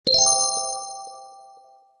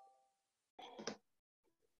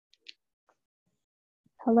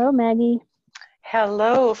Hello, Maggie.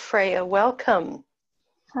 Hello, Freya. Welcome.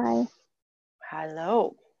 Hi.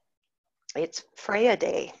 Hello. It's Freya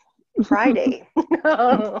Day, Friday.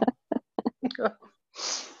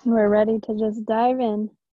 We're ready to just dive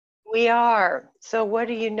in. We are. So, what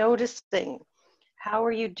are you noticing? How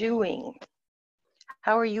are you doing?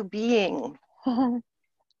 How are you being?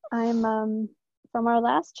 I'm from our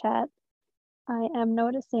last chat, I am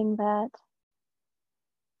noticing that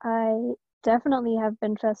I definitely have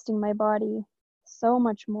been trusting my body so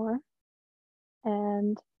much more,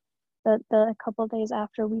 and that the couple days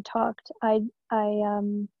after we talked, I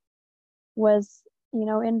was,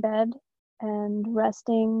 in bed and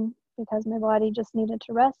resting because my body just needed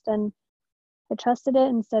to rest, and I trusted it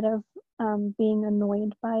instead of being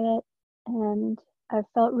annoyed by it. And I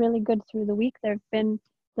felt really good through the week. There have been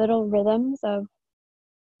little rhythms of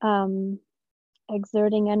um,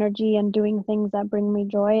 exerting energy and doing things that bring me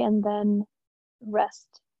joy, and then rest.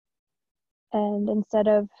 And instead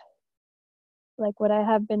of, like, what I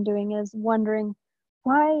have been doing is wondering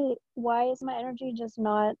why is my energy just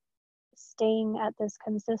not staying at this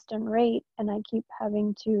consistent rate, and I keep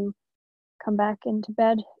having to come back into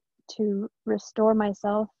bed to restore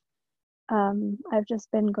myself. I've just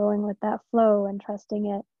been going with that flow and trusting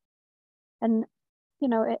it, and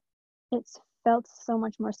it's felt so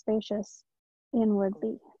much more spacious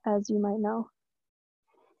inwardly, as you might know.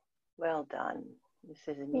 Well done. This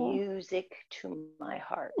is Yeah. music to my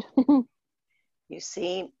heart. You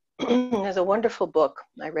see, there's a wonderful book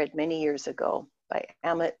I read many years ago by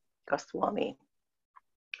Amit Goswami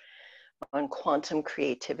on quantum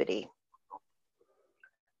creativity.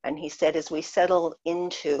 And he said, as we settle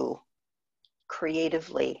into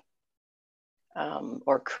creatively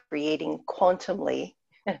or creating quantumly,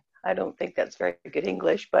 I don't think that's very good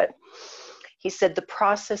English, but he said the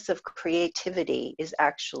process of creativity is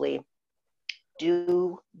actually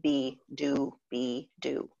do, be, do, be,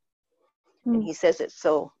 do. And he says it's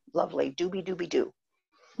so lovely, do, be, do.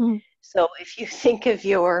 So if you think of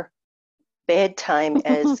your bedtime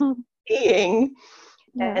as being,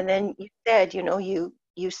 Yeah. and then you said,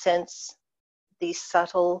 you sense these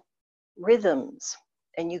subtle rhythms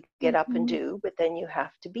and you get up and do, but then you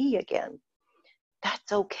have to be again.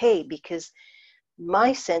 That's okay, because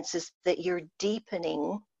my sense is that you're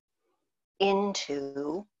deepening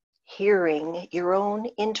into hearing your own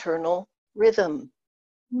internal rhythm.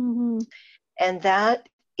 And that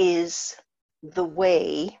is the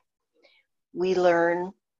way we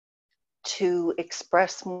learn to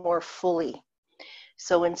express more fully.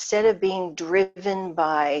 So instead of being driven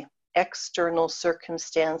by external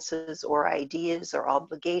circumstances or ideas or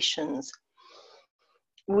obligations,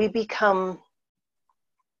 we become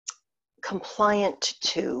compliant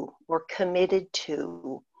to or committed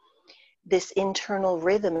to this internal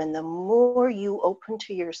rhythm. And the more you open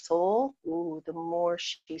to your soul, the more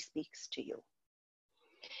she speaks to you.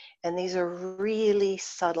 And these are really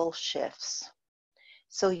subtle shifts.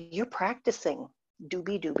 So you're practicing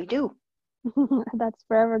doobie doobie doo. That's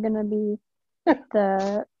forever going to be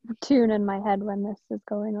the tune in my head when this is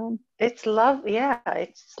going on. It's love, yeah,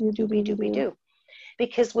 it's doobie doobie doo.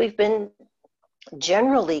 Because we've been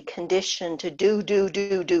generally conditioned to do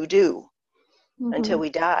until we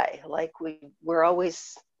die. Like we're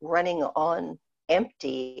always running on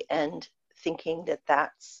empty and thinking that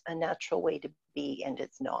that's a natural way to be, and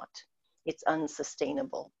it's not. It's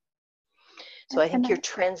unsustainable. So I think you're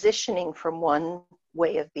transitioning from one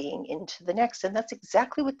way of being into the next, and that's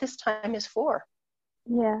exactly what this time is for.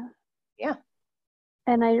 Yeah. Yeah.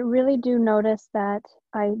 And I really do notice that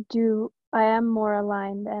I am more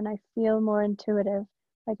aligned and I feel more intuitive.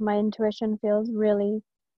 Like my intuition feels really,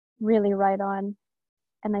 really right on.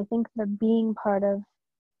 And I think the being part of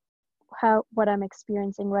what I'm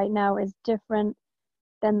experiencing right now is different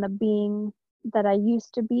than the being that I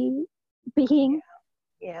used to be being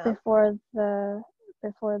before the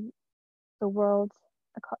world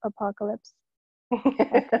apocalypse.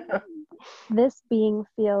 Like, this being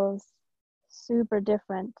feels super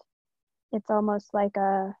different. It's almost like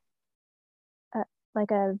a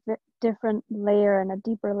different layer and a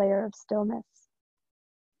deeper layer of stillness.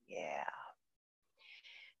 Yeah.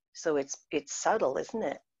 So it's subtle, isn't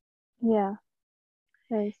it? Yeah,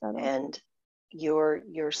 very subtle. And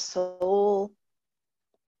your soul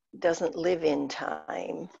doesn't live in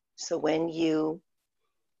time. So when you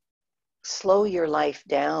slow your life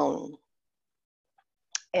down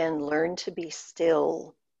and learn to be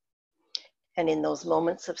still, and in those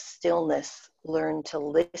moments of stillness, learn to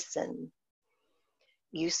listen,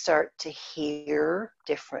 you start to hear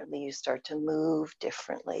differently, you start to move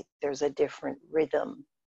differently. There's a different rhythm.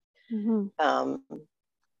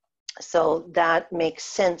 So that makes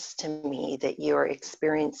sense to me, that you're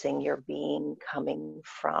experiencing your being coming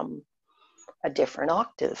from a different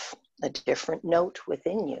octave, a different note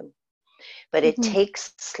within you. But it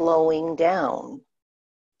takes slowing down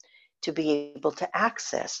to be able to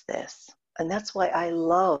access this. And that's why I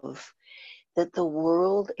love that the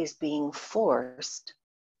world is being forced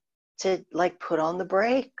to like put on the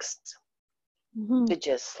brakes, to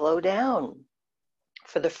just slow down.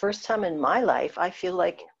 For the first time in my life, I feel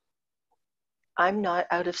like I'm not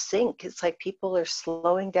out of sync. It's like people are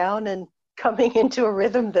slowing down and coming into a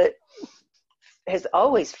rhythm that has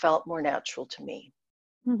always felt more natural to me.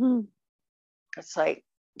 It's like,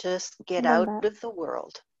 just get out of the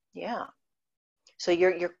world. Yeah. So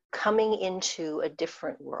you're coming into a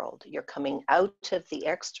different world. You're coming out of the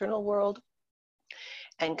external world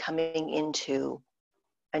and coming into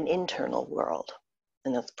an internal world.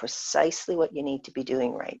 And that's precisely what you need to be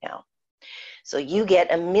doing right now. So you get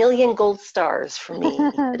 1,000,000 gold stars from me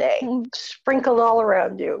today, sprinkled all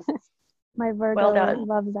around you. My Virgo well done.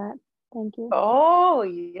 loves that. Thank you. Oh,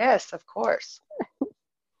 yes, of course.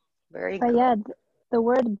 Very good. But yeah, the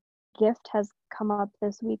word gift has come up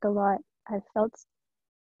this week a lot. I felt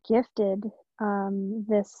gifted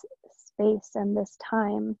this space and this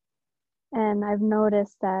time. And I've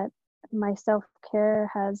noticed that my self-care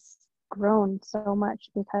has grown so much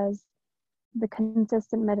because the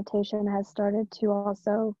consistent meditation has started to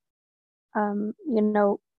also,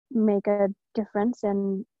 make a difference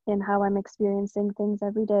in how I'm experiencing things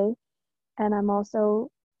every day. And I'm also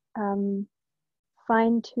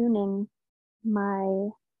fine-tuning my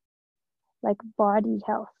body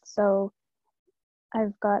health. So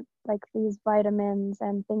I've got these vitamins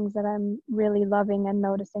and things that I'm really loving and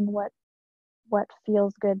noticing what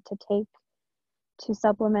feels good to take to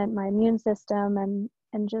supplement my immune system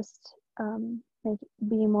and just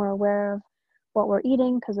be more aware of what we're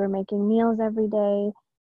eating, because we're making meals every day.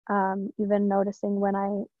 Even noticing when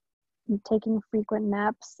I'm taking frequent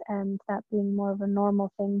naps, and that being more of a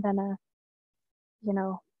normal thing than a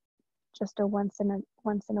just a once in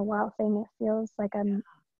a while thing. It feels like I'm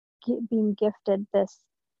being gifted this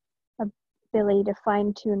ability to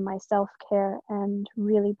fine-tune my self-care and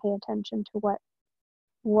really pay attention to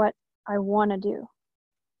what I want to do.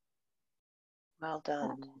 Well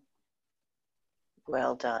done.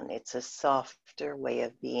 Well done. It's a softer way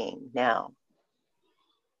of being. Now,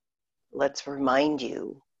 let's remind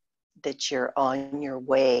you that you're on your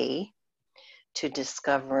way to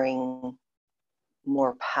discovering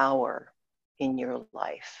more power in your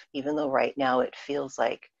life, even though right now it feels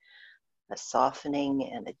like a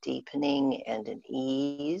softening and a deepening and an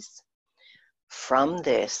ease. From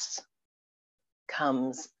this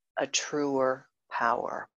comes a truer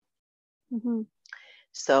power.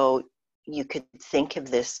 So you could think of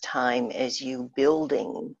this time as you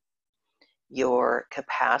building your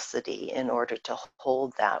capacity in order to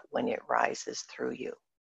hold that when it rises through you.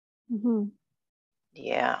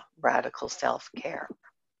 Yeah, radical self-care.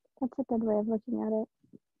 That's a good way of looking at it.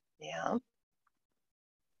 Yeah.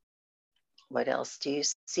 What else do you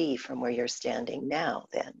see from where you're standing now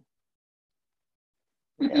then?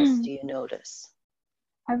 What else do you notice?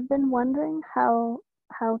 I've been wondering how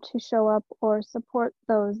to show up or support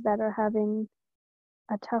those that are having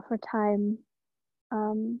a tougher time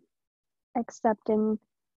accepting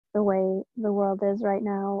the way the world is right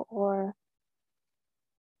now, or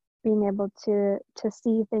being able to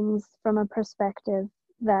see things from a perspective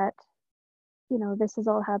that, this is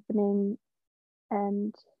all happening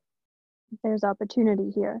and there's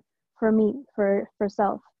opportunity here for me, for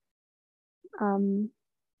self.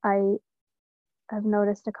 I've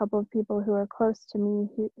noticed a couple of people who are close to me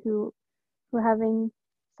who are having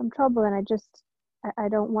some trouble, and I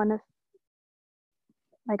don't want to,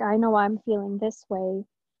 I know I'm feeling this way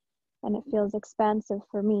and it feels expansive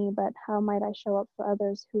for me, but how might I show up for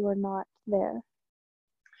others who are not there?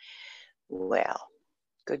 Well,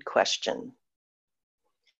 good question.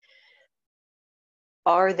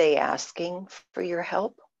 Are they asking for your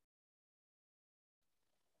help?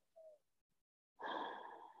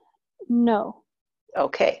 No.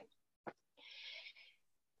 Okay.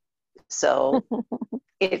 So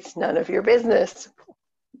it's none of your business,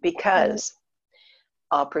 because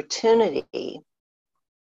opportunity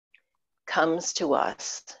comes to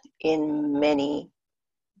us in many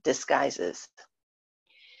disguises.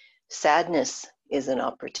 Sadness is an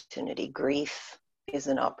opportunity. Grief is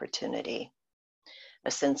an opportunity.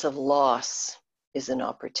 A sense of loss is an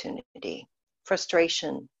opportunity.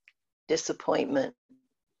 Frustration, disappointment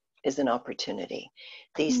is an opportunity.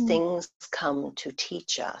 These things come to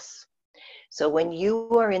teach us. So when you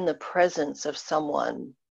are in the presence of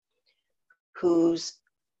someone who's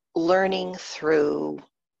learning through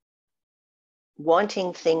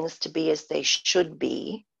wanting things to be as they should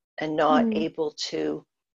be and not able to,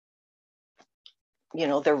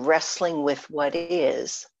 they're wrestling with what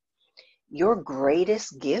is. Your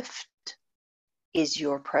greatest gift is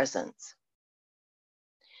your presence.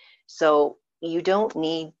 So you don't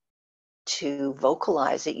need to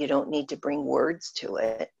vocalize it. You don't need to bring words to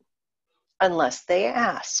it unless they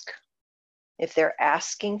ask. If they're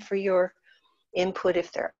asking for your input,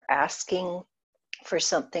 if they're asking for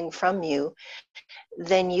something from you,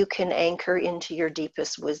 then you can anchor into your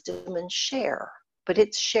deepest wisdom and share. But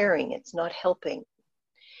it's sharing, it's not helping.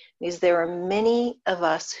 Because there are many of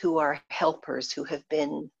us who are helpers who have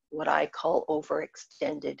been what I call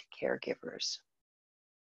overextended caregivers.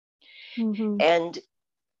 And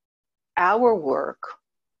our work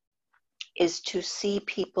is to see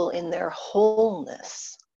people in their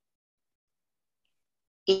wholeness,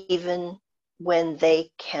 even when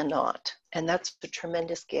they cannot. And that's a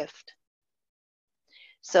tremendous gift.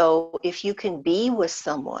 So if you can be with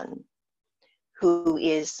someone who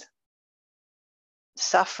is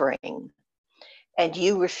suffering and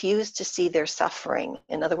you refuse to see their suffering,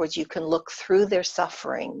 in other words, you can look through their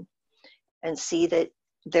suffering and see that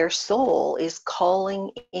their soul is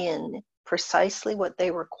calling in precisely what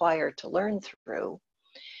they require to learn through,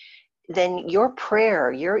 then your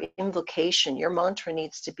prayer, your invocation, your mantra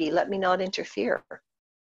needs to be, let me not interfere.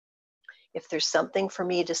 If there's something for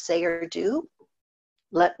me to say or do,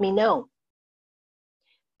 let me know.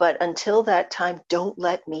 But until that time, don't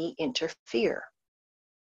let me interfere.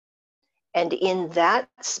 And in that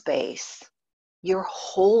space, you're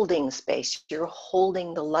holding space, you're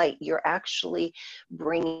holding the light, you're actually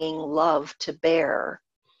bringing love to bear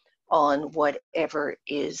on whatever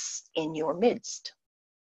is in your midst.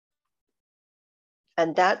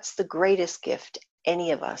 And that's the greatest gift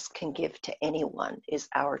any of us can give to anyone, is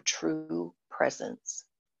our true presence.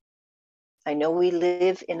 I know we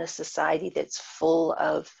live in a society that's full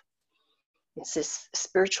of, it's this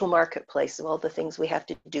spiritual marketplace of all the things we have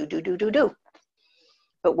to do.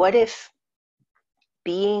 But what if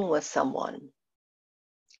being with someone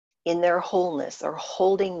in their wholeness, or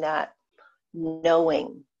holding that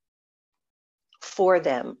knowing for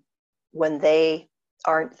them when they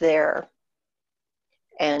aren't there,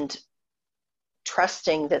 and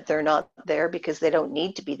trusting that they're not there because they don't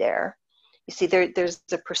need to be there. You see, there's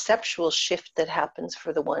a perceptual shift that happens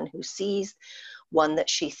for the one who sees one that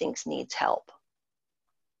she thinks needs help.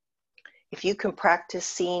 If you can practice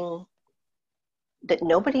seeing that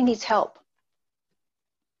nobody needs help.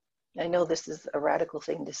 I know this is a radical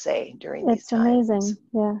thing to say during these times. It's amazing,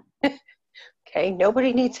 yeah. Okay,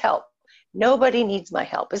 nobody needs help. Nobody needs my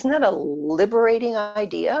help. Isn't that a liberating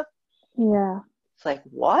idea? Yeah. It's like,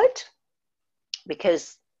 what?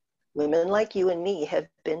 Because women like you and me have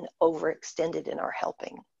been overextended in our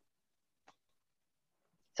helping.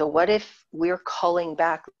 So what if we're calling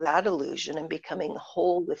back that illusion and becoming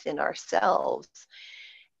whole within ourselves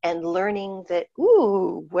and learning that,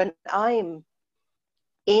 when I'm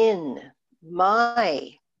in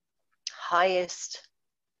my highest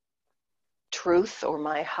truth or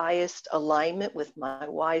my highest alignment with my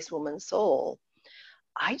wise woman soul,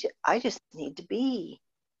 I just need to be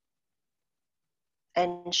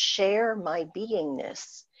and share my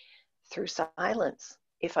beingness through silence.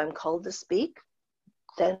 If I'm called to speak,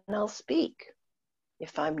 then I'll speak.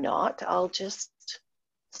 If I'm not, I'll just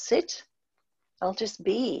sit. I'll just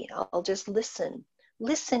be. I'll just listen.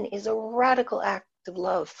 Listen is a radical act of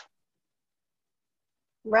love.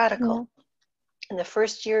 Radical. Yeah. In the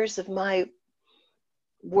first years of my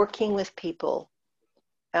working with people,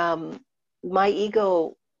 my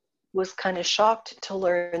ego was kind of shocked to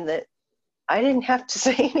learn that I didn't have to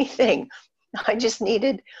say anything. I just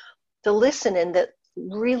needed to listen, and that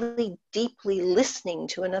really deeply listening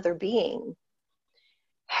to another being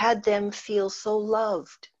had them feel so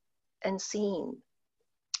loved and seen,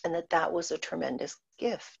 and that was a tremendous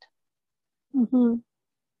gift.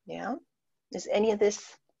 Yeah? Is any of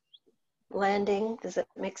this landing? Does it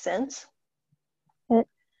make sense?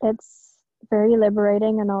 It's very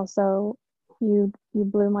liberating, and also you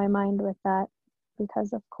blew my mind with that,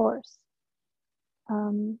 because of course,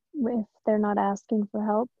 if they're not asking for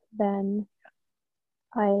help, then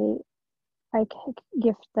I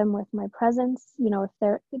gift them with my presence,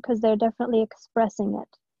 because they're definitely expressing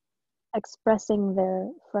their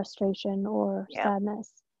frustration or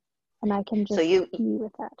sadness, and I can just be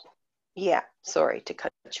with that. Yeah, sorry to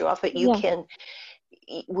cut you off, but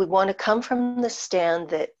we want to come from the stand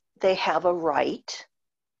that they have a right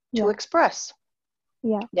to express.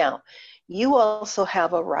 Yeah. Now, you also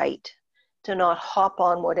have a right to not hop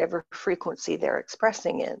on whatever frequency they're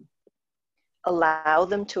expressing in. Allow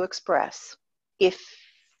them to express if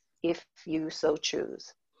you so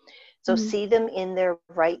choose. So see them in their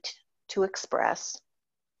right to express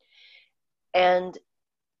and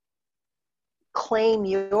claim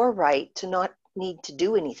your right to not need to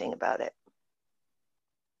do anything about it.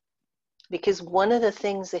 Because one of the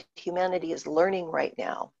things that humanity is learning right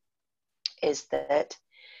now is that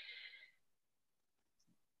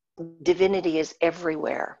divinity is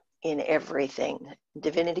everywhere in everything.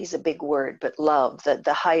 Divinity is a big word, but love,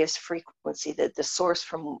 the highest frequency, the source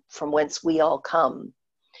from whence we all come,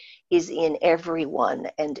 is in everyone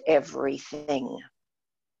and everything.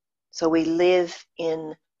 So we live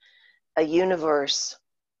in a universe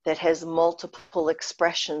that has multiple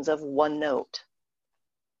expressions of one note.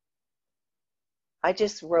 I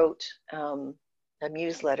just wrote a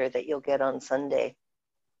newsletter that you'll get on Sunday,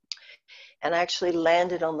 and I actually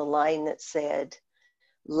landed on the line that said,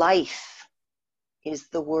 life is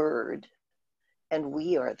the word and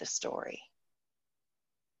we are the story.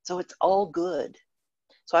 So it's all good.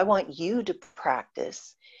 So I want you to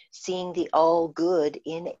practice seeing the all good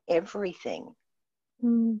in everything.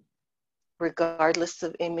 Regardless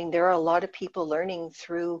of, I mean, there are a lot of people learning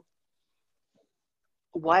through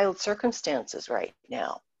wild circumstances right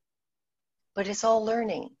now, but it's all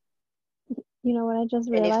learning. You know what I just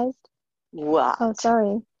realized? What? Oh,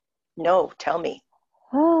 sorry. No, tell me.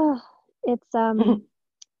 It's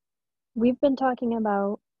we've been talking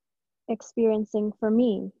about experiencing, for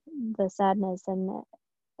me, the sadness and the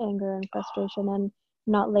anger and frustration, and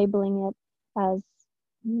not labeling it as,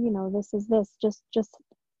 you know, this is this, just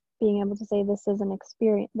being able to say, this is an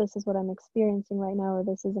experience, this is what I'm experiencing right now, or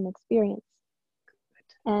this is an experience.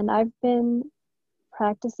 And I've been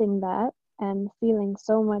practicing that and feeling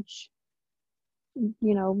so much,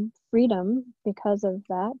 you know, freedom because of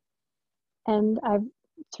that. And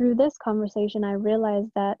through this conversation, I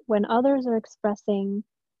realized that when others are expressing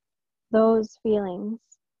those feelings,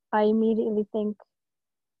 I immediately think,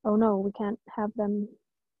 oh no, we can't have them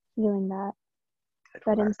feeling that.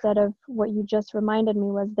 But instead of what you just reminded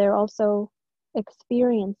me was, they're also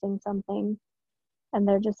experiencing something, and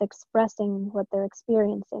they're just expressing what they're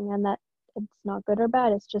experiencing, and that it's not good or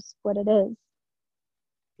bad, it's just what it is.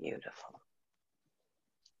 Beautiful.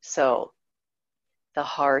 So the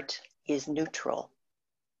heart is neutral.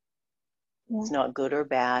 Yeah. It's not good or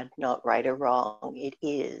bad, not right or wrong. It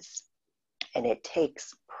is. And it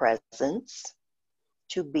takes presence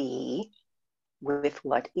to be with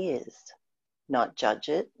what is. Not judge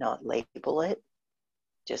it, not label it,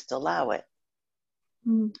 just allow it.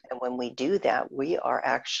 And when we do that, we are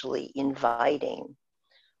actually inviting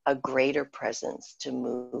a greater presence to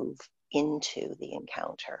move into the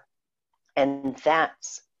encounter. And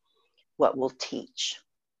that's what will teach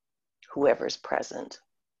whoever's present,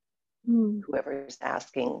 whoever's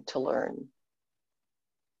asking to learn.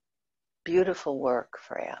 Beautiful work,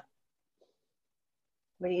 Freya.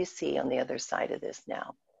 What do you see on the other side of this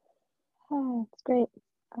now? Oh, it's great.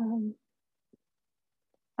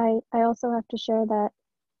 I also have to share that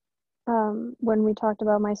when we talked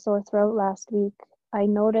about my sore throat last week, I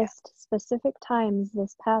noticed specific times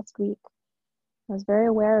this past week, I was very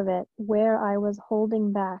aware of it, where I was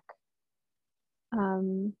holding back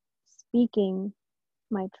speaking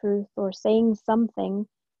my truth or saying something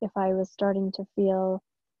if I was starting to feel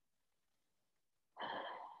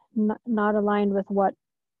not aligned with what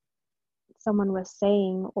someone was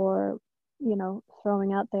saying or, you know,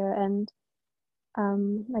 throwing out there. And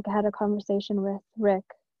like I had a conversation with Rick,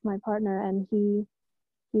 my partner, and he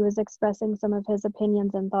was expressing some of his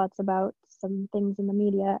opinions and thoughts about some things in the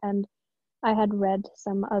media, and I had read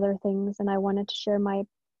some other things, and I wanted to share my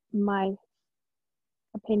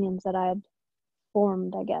opinions that I had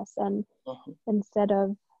formed, I guess. And instead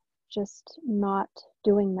of just not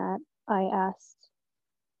doing that, I asked,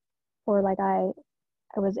 or like I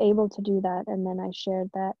was able to do that, and then I shared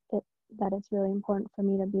that it's really important for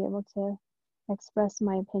me to be able to express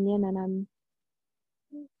my opinion, and I'm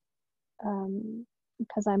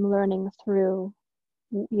because I'm learning through,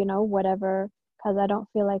 you know, whatever, because I don't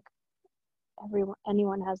feel like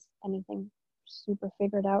anyone has anything super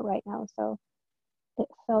figured out right now. So it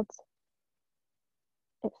felt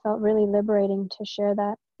really liberating to share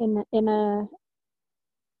that in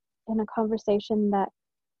a conversation that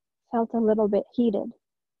felt a little bit heated.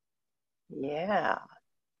 Yeah.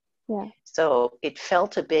 Yeah. So it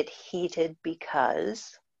felt a bit heated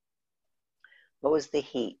because, what was the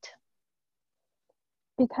heat?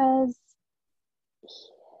 Because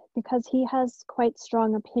he has quite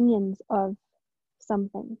strong opinions of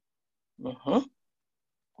something.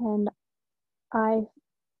 And I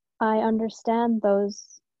I understand the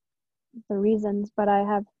reasons, but I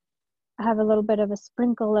have a little bit of a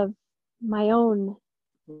sprinkle of my own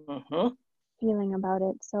Mm-hmm. feeling about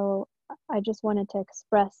it. So I just wanted to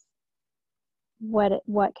express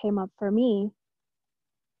what came up for me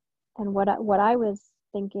and what I was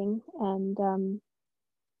thinking, and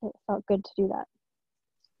it felt good to do that.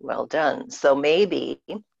 Well done. So maybe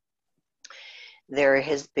there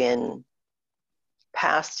has been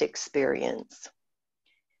past experience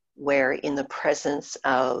where, in the presence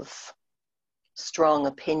of strong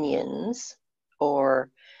opinions or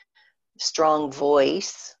strong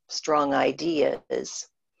voice, strong ideas,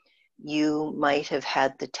 you might have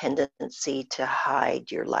had the tendency to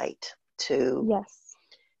hide your light, to, Yes.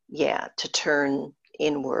 yeah, to turn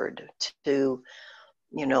inward, to,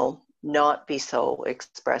 not be so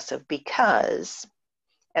expressive because,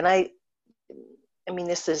 and I mean,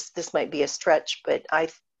 this might be a stretch, but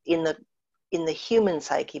in the human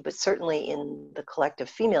psyche, but certainly in the collective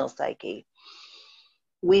female psyche,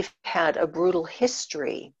 we've had a brutal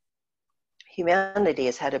history. Humanity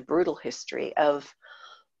has had a brutal history of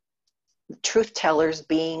truth tellers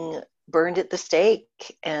being burned at the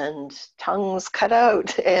stake and tongues cut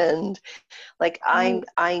out, and like Right.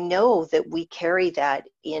 I know that we carry that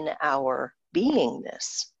in our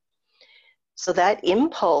beingness. So that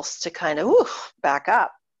impulse to kind of back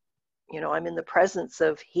up, I'm in the presence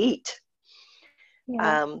of heat.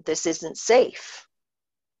 Yeah. This isn't safe,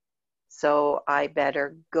 so I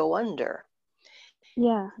better go under.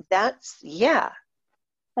 Yeah. That's, yeah.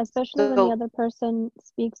 Especially when the So other person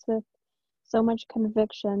speaks with so much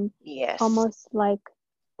conviction, yes, almost like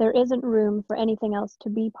there isn't room for anything else to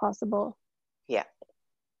be possible. yeah.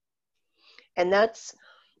 And that's,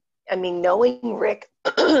 I mean, knowing Rick,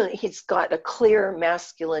 he's got a clear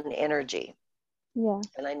masculine energy. Yeah.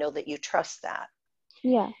 And I know that you trust that.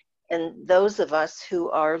 Yeah. And those of us who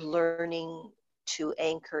are learning to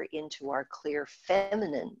anchor into our clear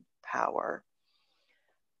feminine power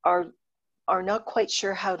are not quite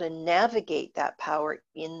sure how to navigate that power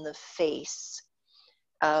in the face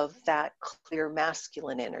of that clear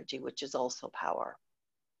masculine energy, which is also power.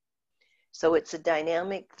 So it's a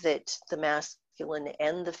dynamic that the masculine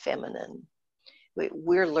and the feminine,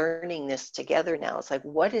 we're learning this together now. It's like,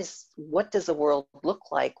 what does the world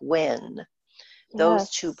look like when those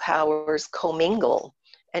Yes. two powers commingle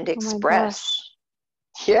and Oh my gosh. express?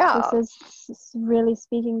 Yeah. This is really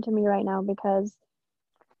speaking to me right now because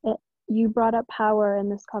you brought up power in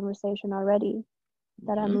this conversation already,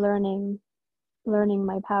 that Mm-hmm. I'm learning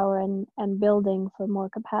my power and building for more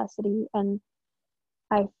capacity. And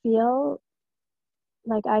I feel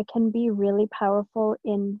like I can be really powerful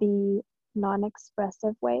in the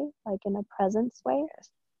non-expressive way, like in a presence way. Yes.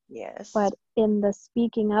 Yes. But in the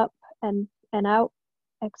speaking up and out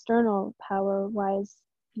external power wise,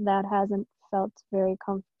 that hasn't felt very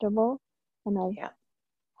comfortable. And I've Yeah.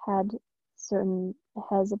 had certain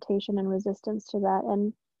hesitation and resistance to that.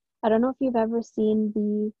 And I don't know if you've ever seen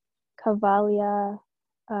the Cavalia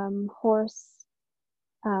horse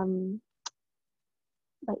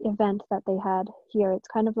like event that they had here. It's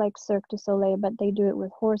kind of like Cirque du Soleil, but they do it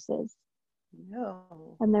with horses.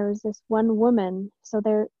 No. And there was this one woman, so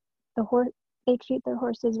they treat their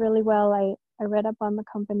horses really well. I read up on the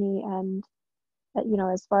company and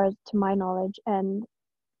as far as to my knowledge, and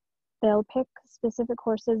they'll pick specific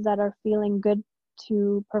horses that are feeling good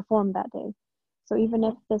to perform that day. So even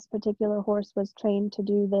if this particular horse was trained to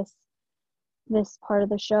do this part of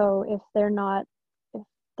the show, if they're not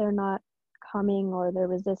coming or they're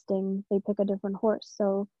resisting, they pick a different horse.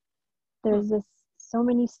 So there's so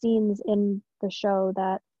many scenes in the show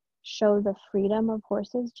that show the freedom of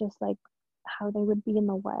horses, just like how they would be in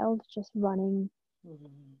the wild, just running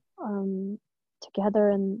together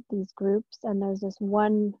in these groups. And there's this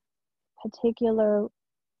one particular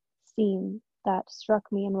scene that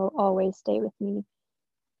struck me and will always stay with me.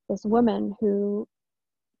 This woman who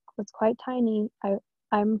was quite tiny.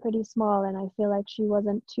 I'm pretty small, and I feel like she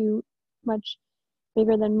wasn't too much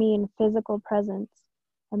bigger than me in physical presence.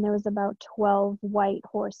 And there was about 12 white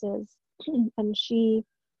horses, and she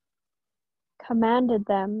commanded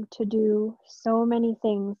them to do so many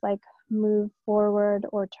things, like move forward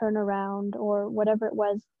or turn around or whatever it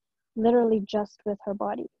was, literally just with her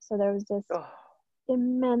body. So there was this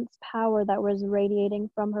immense power that was radiating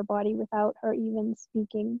from her body without her even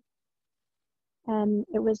speaking. And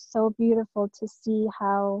it was so beautiful to see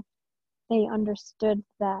how they understood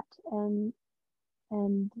that, and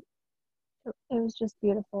it was just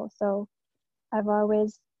beautiful. So I've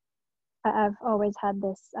always had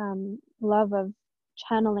this love of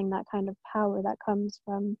channeling that kind of power that comes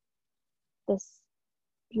from this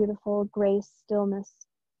beautiful grace, stillness,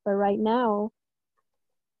 But right now,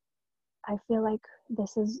 I feel like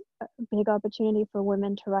this is a big opportunity for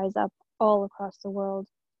women to rise up all across the world,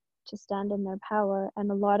 to stand in their power.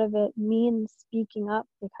 And a lot of it means speaking up,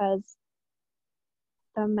 because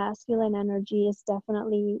the masculine energy is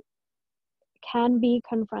definitely, can be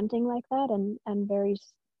confronting like that, and very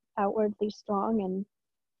outwardly strong.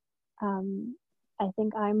 And I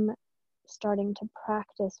think I'm starting to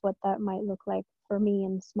practice what that might look like for me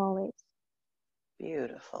in small ways.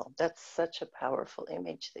 Beautiful. That's such a powerful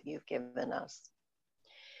image that you've given us.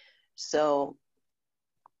 So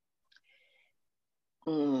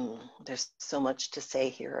there's so much to say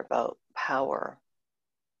here about power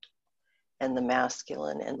and the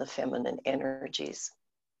masculine and the feminine energies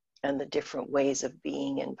and the different ways of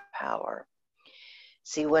being in power.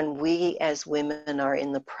 See, when we as women are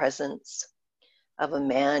in the presence of a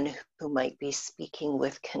man who might be speaking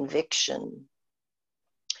with conviction,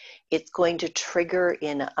 it's going to trigger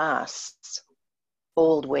in us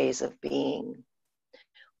old ways of being,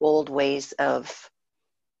 old ways of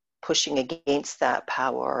pushing against that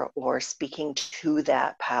power or speaking to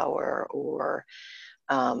that power, or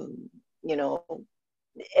you know,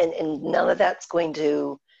 and none of that's going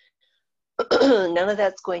to none of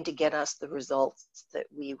that's going to get us the results that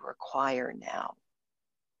we require now.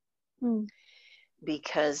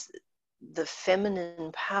 Because the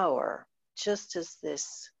feminine power, just as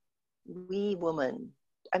this wee woman,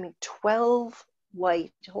 I mean, 12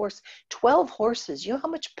 horses, you know how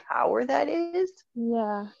much power that is?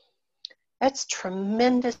 Yeah. That's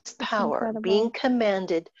tremendous power being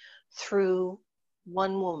commanded through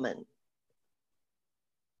one woman.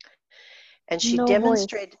 And she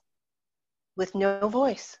demonstrated with no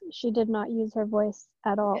voice. She did not use her voice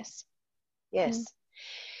at all. Yes. Yes.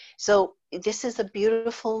 So this is a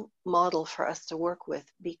beautiful model for us to work with,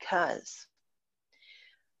 because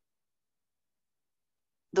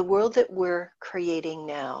the world that we're creating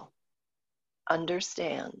now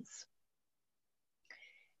understands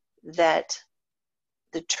that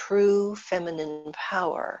the true feminine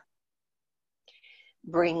power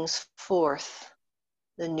brings forth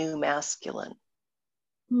the new masculine.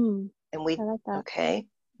 And we, I like that. Okay,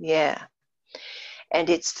 yeah. And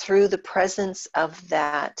it's through the presence of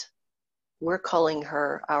that, we're calling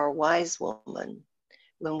her our wise woman.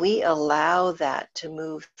 When we allow that to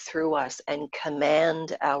move through us and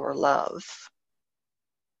command our love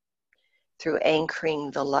through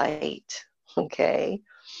anchoring the light, okay,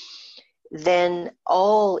 then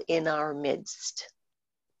all in our midst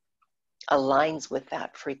aligns with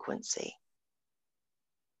that frequency.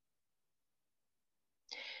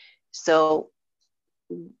 So,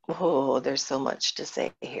 there's so much to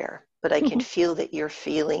say here, but I can feel that you're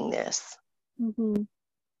feeling this.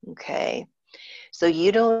 Okay, so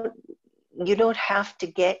you don't have to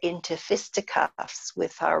get into fisticuffs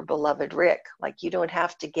with our beloved Rick. Like, you don't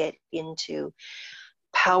have to get into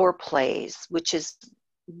power plays, which is,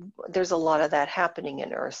 there's a lot of that happening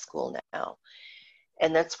in Earth School now.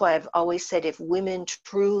 And that's why I've always said, if women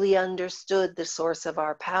truly understood the source of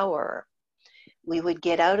our power, we would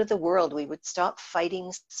get out of the world. We would stop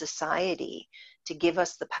fighting society to give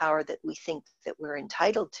us the power that we think that we're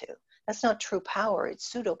entitled to. That's not true power,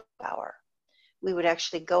 it's pseudo power. We would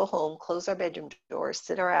actually go home, close our bedroom doors,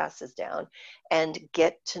 sit our asses down, and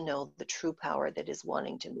get to know the true power that is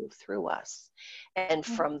wanting to move through us. And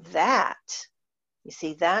from that, you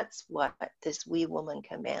see, that's what this wee woman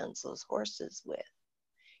commands those horses with,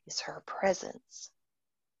 is her presence.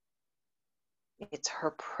 It's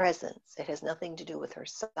her presence. It has nothing to do with her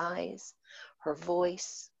size, her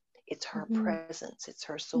voice. It's her presence. It's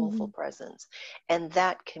her soulful presence. And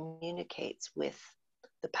that communicates with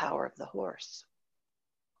the power of the horse.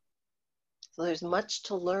 So there's much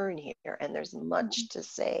to learn here, and there's much to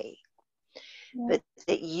say. But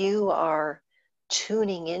that you are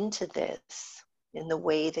tuning into this in the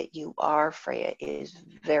way that you are, Freya, is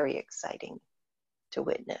very exciting to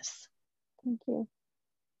witness. Thank you.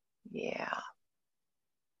 Yeah.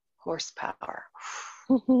 Horsepower.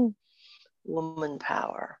 Woman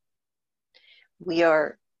power. We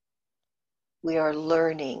are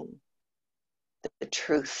learning the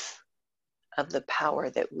truth of the power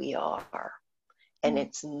that we are. And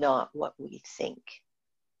it's not what we think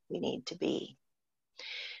we need to be.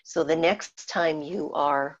 So the next time you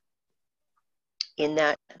are in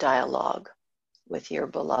that dialogue with your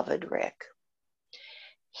beloved Rick,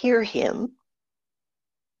 hear him,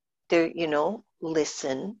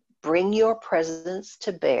 listen, bring your presence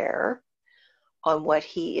to bear on what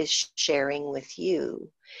he is sharing with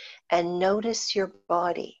you, and notice your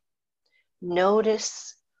body.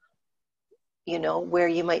 Notice, where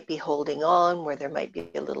you might be holding on, where there might be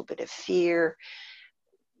a little bit of fear.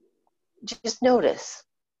 just notice.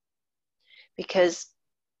 Because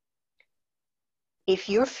if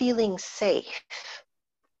you're feeling safe,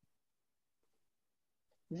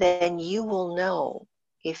 then you will know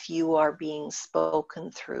if you are being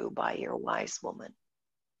spoken through by your wise woman.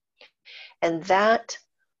 And that's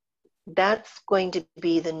going to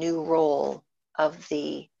be the new role of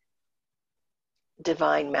the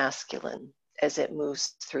divine masculine as it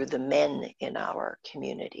moves through the men in our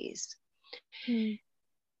communities.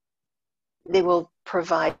 They will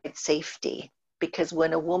provide safety, because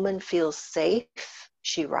when a woman feels safe,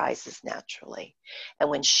 she rises naturally. And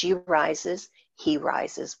when she rises, he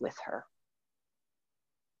rises with her.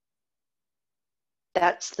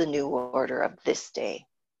 That's the new order of this day.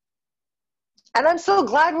 And I'm so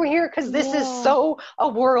glad we're here, because this is so a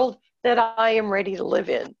world that I am ready to live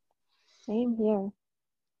in. Same here.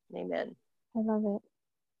 Amen. I love it.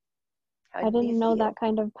 How I do you didn't know feel? that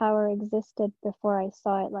kind of power existed before I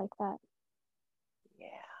saw it like that. Yeah.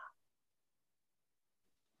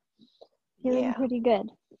 Feeling pretty good.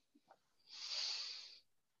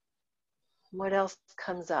 What else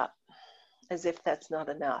comes up? As if that's not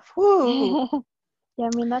enough. Woo! Yeah,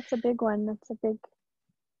 I mean, that's a big one. That's a big,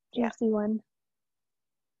 juicy one.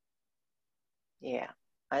 Yeah.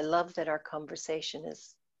 I love that our conversation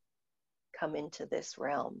has come into this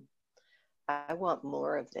realm. I want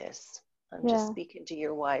more of this. I'm just speaking to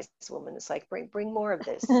your wise woman. It's like, bring more of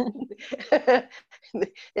this.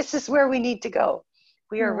 This is where we need to go.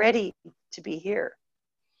 We are ready to be here.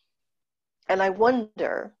 And I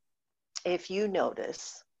wonder if you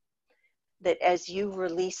notice that as you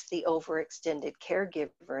release the overextended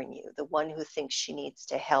caregiver in you, the one who thinks she needs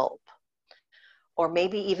to help, or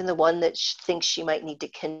maybe even the one that thinks she might need to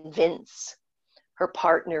convince her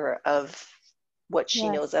partner of what she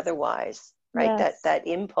knows otherwise, right? That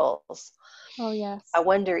impulse. Oh, yes. I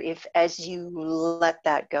wonder if as you let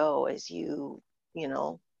that go, as you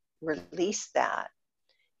release that,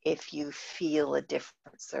 if you feel a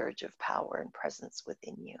different surge of power and presence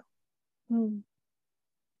within you.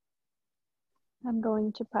 I'm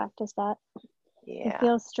going to practice that. Yeah. It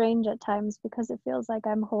feels strange at times, because it feels like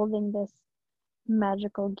I'm holding this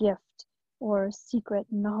magical gift or secret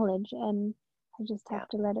knowledge, and I just have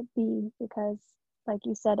to let it be, because, like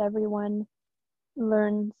you said, everyone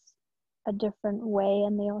learns a different way,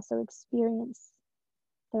 and they also experience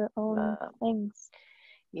their own things.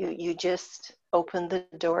 You just opened the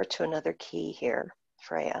door to another key here,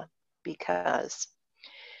 Freya, because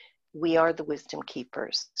we are the wisdom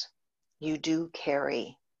keepers. You do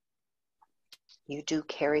carry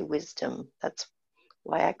wisdom. That's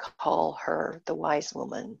why I call her the wise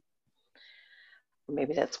woman. Or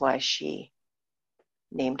maybe that's why she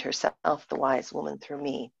named herself the wise woman through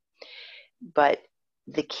me. But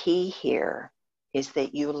the key here is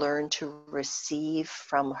that you learn to receive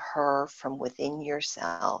from her, from within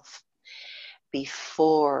yourself,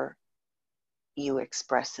 before you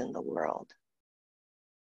express in the world.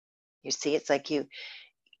 You see, it's like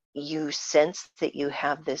you sense that you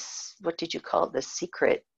have this, what did you call it, the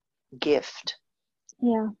secret gift.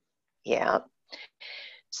 Yeah.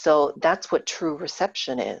 So that's what true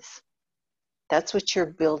reception is. That's what you're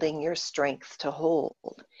building your strength to hold.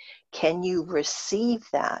 Can you receive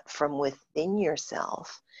that from within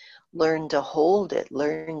yourself? Learn to hold it,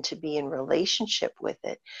 learn to be in relationship with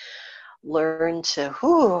it, learn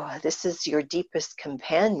to, this is your deepest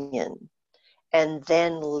companion, and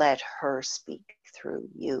then let her speak through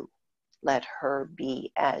you. Let her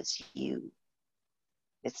be as you.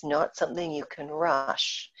 It's not something you can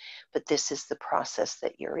rush, but this is the process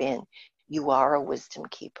that you're in. You are a wisdom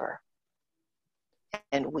keeper.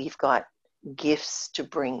 And we've got gifts to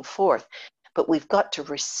bring forth, but we've got to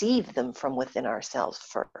receive them from within ourselves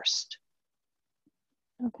first.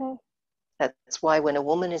 Okay. That's why when a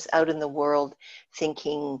woman is out in the world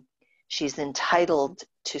thinking she's entitled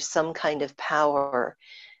to some kind of power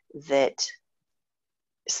that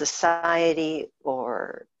society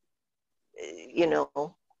or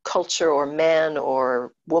culture or man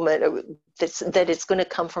or woman, that it's going to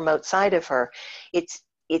come from outside of her, it's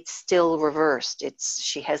still reversed.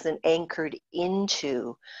 She hasn't anchored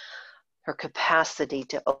into her capacity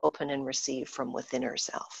to open and receive from within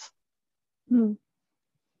herself. I'm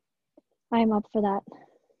up for that.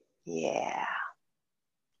 Yeah.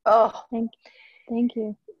 Oh. Thank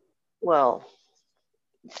you. Well,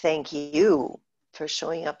 thank you for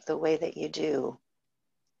showing up the way that you do,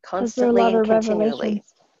 constantly and continually.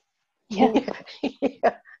 Yeah.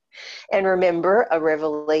 Yeah. And remember, a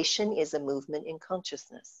revelation is a movement in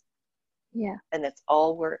consciousness. Yeah. And that's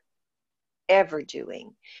all we're ever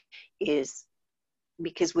doing, is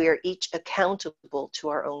because we are each accountable to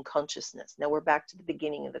our own consciousness. Now we're back to the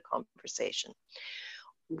beginning of the conversation.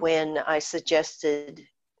 When I suggested,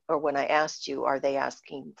 or when I asked you, are they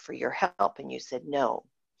asking for your help? And you said no.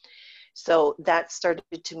 So that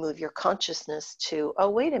started to move your consciousness to, oh,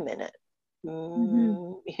 wait a minute.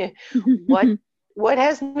 What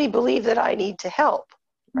has me believe that I need to help,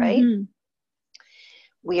 right?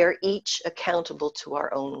 We are each accountable to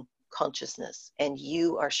our own consciousness, and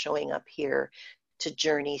you are showing up here to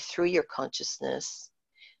journey through your consciousness,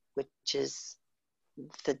 which is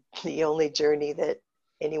the only journey that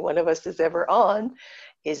any one of us is ever on.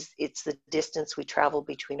 It's the distance we travel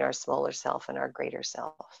between our smaller self and our greater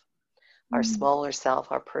self. Our smaller self,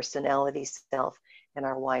 our personality self, and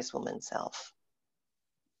our wise woman self.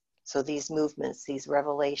 So these movements, these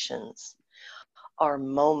revelations, are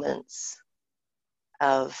moments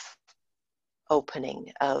of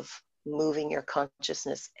opening, of moving your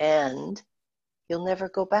consciousness, and you'll never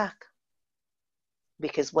go back.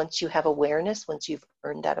 Because once you have awareness, once you've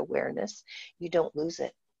earned that awareness, you don't lose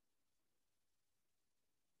it.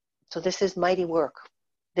 So this is mighty work.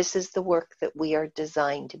 This is the work that we are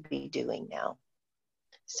designed to be doing now.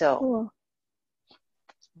 So, cool.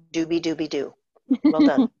 Doobie-doobie-doo. Well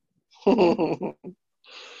done. Thank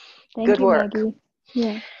Good you, work. Maggie.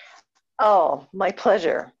 Yeah. Oh, my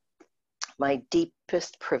pleasure. My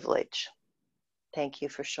deepest privilege. Thank you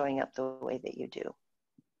for showing up the way that you do.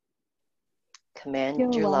 Command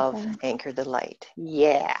You're your welcome. love, anchor the light.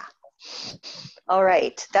 Yeah. All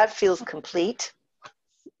right. That feels complete.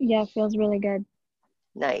 Yeah, it feels really good.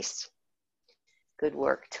 Nice. Good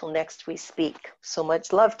work. Till next we speak. So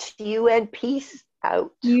much love to you and peace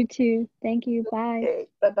out. You too. Thank you. Bye. Okay.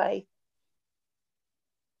 Bye-bye.